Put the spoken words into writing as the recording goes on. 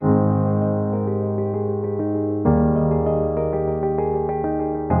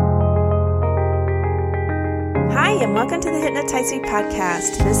and welcome to the Hypnotize Me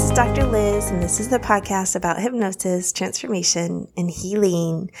podcast. This is Dr. Liz, and this is the podcast about hypnosis, transformation, and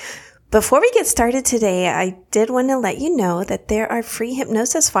healing. Before we get started today, I did want to let you know that there are free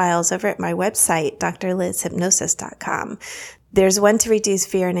hypnosis files over at my website, drlizhypnosis.com. There's one to reduce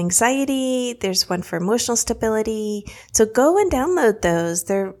fear and anxiety. There's one for emotional stability. So go and download those.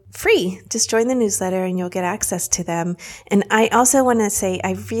 They're free. Just join the newsletter and you'll get access to them. And I also want to say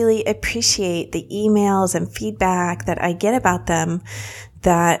I really appreciate the emails and feedback that I get about them,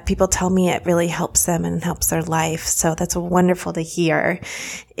 that people tell me it really helps them and helps their life. So that's wonderful to hear.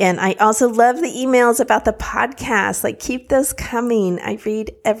 And I also love the emails about the podcast. Like, keep those coming. I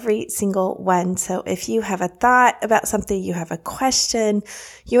read every single one. So if you have a thought about something, you have a question,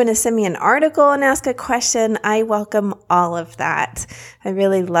 you want to send me an article and ask a question, I welcome all of that. I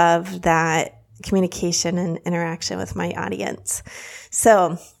really love that communication and interaction with my audience.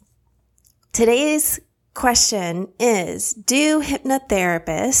 So today's question is, do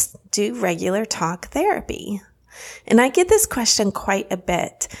hypnotherapists do regular talk therapy? And I get this question quite a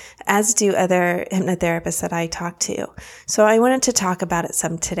bit, as do other hypnotherapists that I talk to. So I wanted to talk about it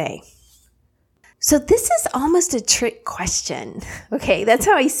some today. So this is almost a trick question. Okay, that's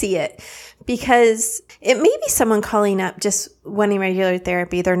how I see it. Because it may be someone calling up just wanting regular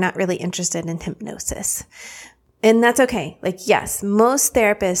therapy. They're not really interested in hypnosis. And that's okay. Like, yes, most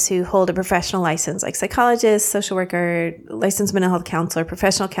therapists who hold a professional license, like psychologist, social worker, licensed mental health counselor,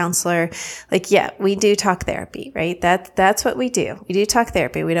 professional counselor, like, yeah, we do talk therapy, right? That's what we do. We do talk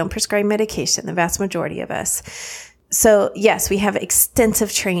therapy. We don't prescribe medication, the vast majority of us. So yes, we have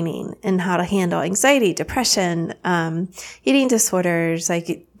extensive training in how to handle anxiety, depression, eating disorders. Like,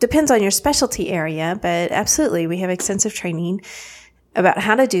 it depends on your specialty area, but absolutely, we have extensive training about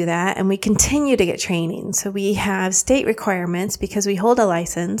how to do that. And we continue to get training. So we have state requirements, because we hold a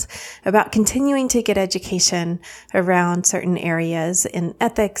license, about continuing to get education around certain areas in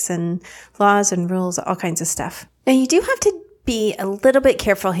ethics and laws and rules, all kinds of stuff. Now, you do have to be a little bit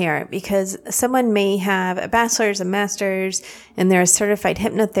careful here, because someone may have a bachelor's, a master's, and they're a certified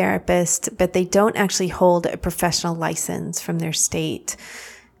hypnotherapist, but they don't actually hold a professional license from their state.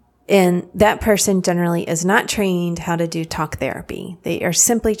 And that person generally is not trained how to do talk therapy. They are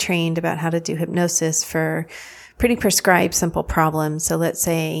simply trained about how to do hypnosis for pretty prescribed, simple problems. So let's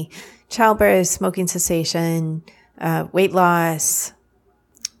say childbirth, smoking cessation, weight loss,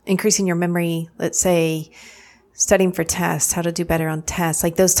 increasing your memory, let's say studying for tests, how to do better on tests,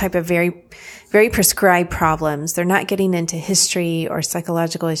 like those type of very, very prescribed problems. They're not getting into history or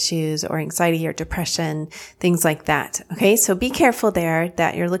psychological issues or anxiety or depression, things like that. Okay. So be careful there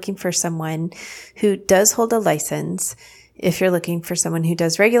that you're looking for someone who does hold a license, if you're looking for someone who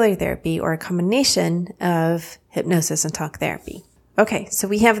does regular therapy or a combination of hypnosis and talk therapy. Okay, so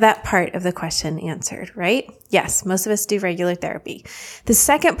we have that part of the question answered, right? Yes, most of us do regular therapy. The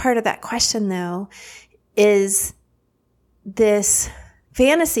second part of that question, though, is this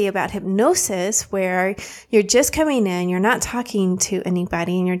fantasy about hypnosis where you're just coming in, you're not talking to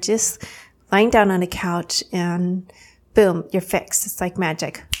anybody, and you're just lying down on a couch and boom, you're fixed. It's like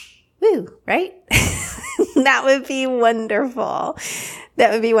magic. Woo, right? That would be wonderful.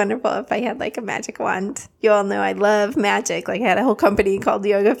 That would be wonderful if I had like a magic wand. You all know I love magic. Like, I had a whole company called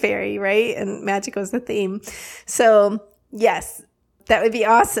Yoga Fairy, right? And magic was the theme. So yes, that would be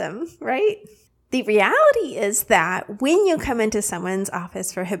awesome, right? The reality is that when you come into someone's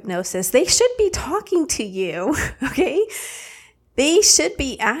office for hypnosis, they should be talking to you, okay? They should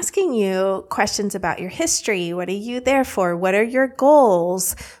be asking you questions about your history. What are you there for? What are your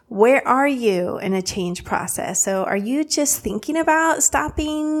goals? Where are you in a change process? So are you just thinking about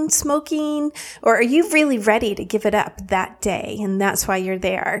stopping smoking, or are you really ready to give it up that day? And that's why you're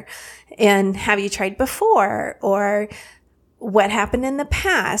there. And have you tried before? Or what happened in the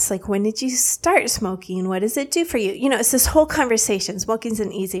past? Like, when did you start smoking? What does it do for you? You know, it's this whole conversation. Smoking's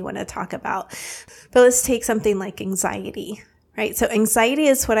an easy one to talk about. But let's take something like anxiety, right? So anxiety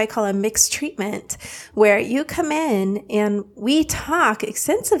is what I call a mixed treatment, where you come in and we talk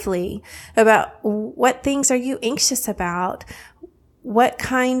extensively about what things are you anxious about? What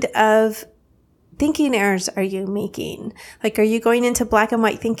kind of thinking errors are you making? Like, are you going into black and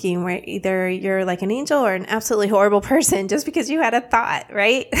white thinking where either you're like an angel or an absolutely horrible person just because you had a thought,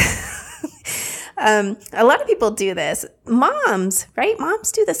 right? A lot of people do this. Moms, right?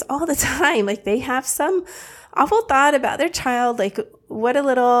 Moms do this all the time. Like, they have some awful thought about their child, like what a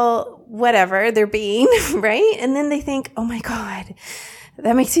little whatever they're being, right? And then they think, oh my God,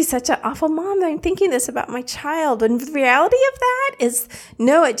 that makes me such an awful mom that I'm thinking this about my child. And the reality of that is,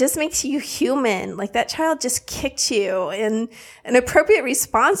 no, it just makes you human. Like, that child just kicked you. And an appropriate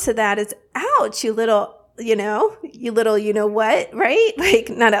response to that is, ouch, you little you little, you know what, right? Like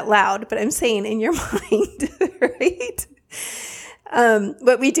not out loud, but I'm saying in your mind, right?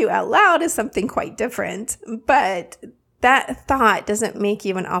 What we do out loud is something quite different, but that thought doesn't make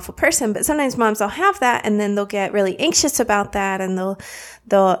you an awful person. But sometimes moms will have that, and then they'll get really anxious about that, and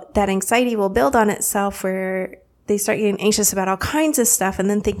that anxiety will build on itself where they start getting anxious about all kinds of stuff and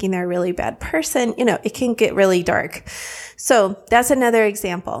then thinking they're a really bad person. It can get really dark. So that's another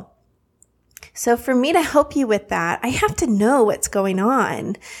example. So for me to help you with that, I have to know what's going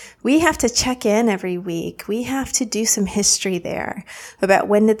on. We have to check in every week. We have to do some history there about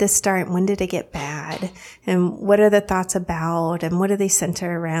when did this start? When did it get bad? And what are the thoughts about? And what do they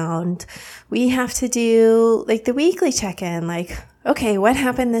center around? We have to do like the weekly check-in, like, okay, what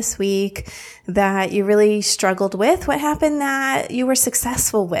happened this week that you really struggled with? What happened that you were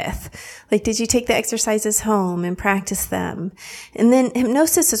successful with? Like, did you take the exercises home and practice them? And then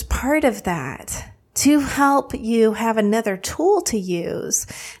hypnosis is part of that to help you have another tool to use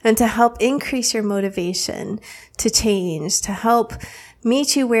and to help increase your motivation to change, to help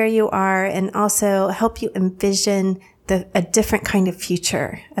meet you where you are and also help you envision a different kind of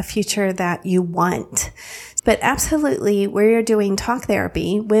future, a future that you want. But absolutely, we're doing talk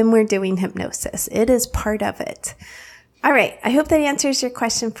therapy when we're doing hypnosis. It is part of it. All right. I hope that answers your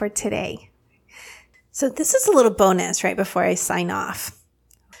question for today. So this is a little bonus right before I sign off.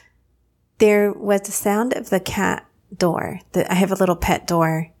 There was the sound of the cat door. I have a little pet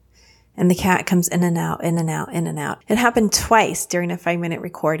door, and the cat comes in and out, in and out, in and out. It happened twice during a 5-minute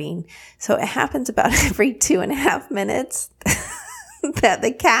recording. So it happens about every 2.5 minutes that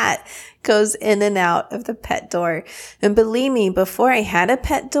the cat goes in and out of the pet door. And believe me, before I had a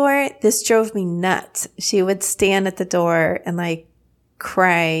pet door, this drove me nuts. She would stand at the door and like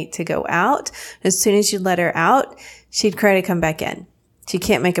cry to go out. As soon as you let her out, she'd cry to come back in. She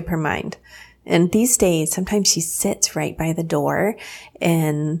can't make up her mind. And these days, sometimes she sits right by the door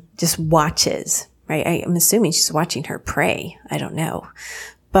and just watches, right? I'm assuming she's watching her prey. I don't know.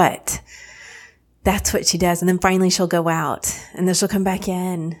 But that's what she does. And then finally she'll go out and then she'll come back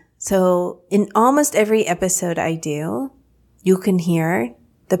in. So in almost every episode I do, you can hear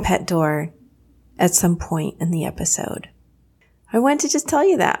the pet door at some point in the episode. I want to just tell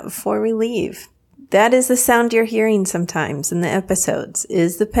you that before we leave. That is the sound you're hearing sometimes in the episodes,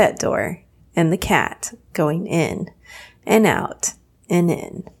 is the pet door and the cat going in and out and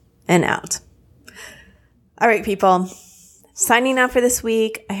in and out. All right, people. Signing off for this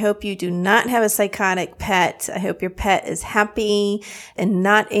week. I hope you do not have a psychotic pet. I hope your pet is happy and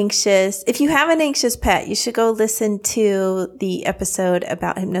not anxious. If you have an anxious pet, you should go listen to the episode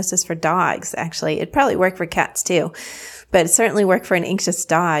about hypnosis for dogs. Actually, it'd probably work for cats too, but it certainly worked for an anxious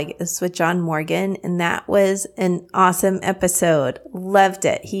dog. It's with John Morgan, and that was an awesome episode. Loved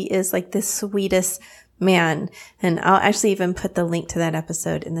it. He is like the sweetest man, and I'll actually even put the link to that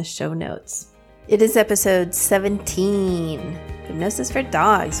episode in the show notes. It is episode 17, Hypnosis for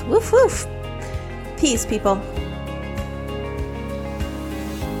Dogs. Woof, woof. Peace, people.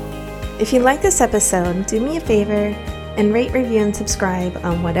 If you like this episode, do me a favor and rate, review, and subscribe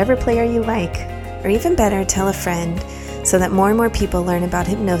on whatever player you like. Or even better, tell a friend so that more and more people learn about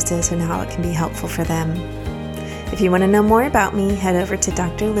hypnosis and how it can be helpful for them. If you want to know more about me, head over to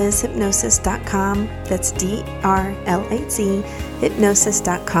drlizhypnosis.com. That's DRLIZ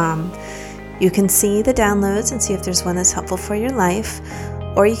hypnosis.com. You can see the downloads and see if there's one that's helpful for your life.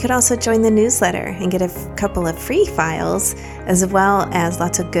 Or you could also join the newsletter and get a couple of free files, as well as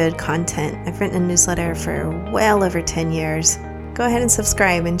lots of good content. I've written a newsletter for well over 10 years. Go ahead and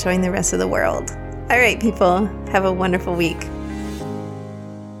subscribe and join the rest of the world. All right, people, have a wonderful week.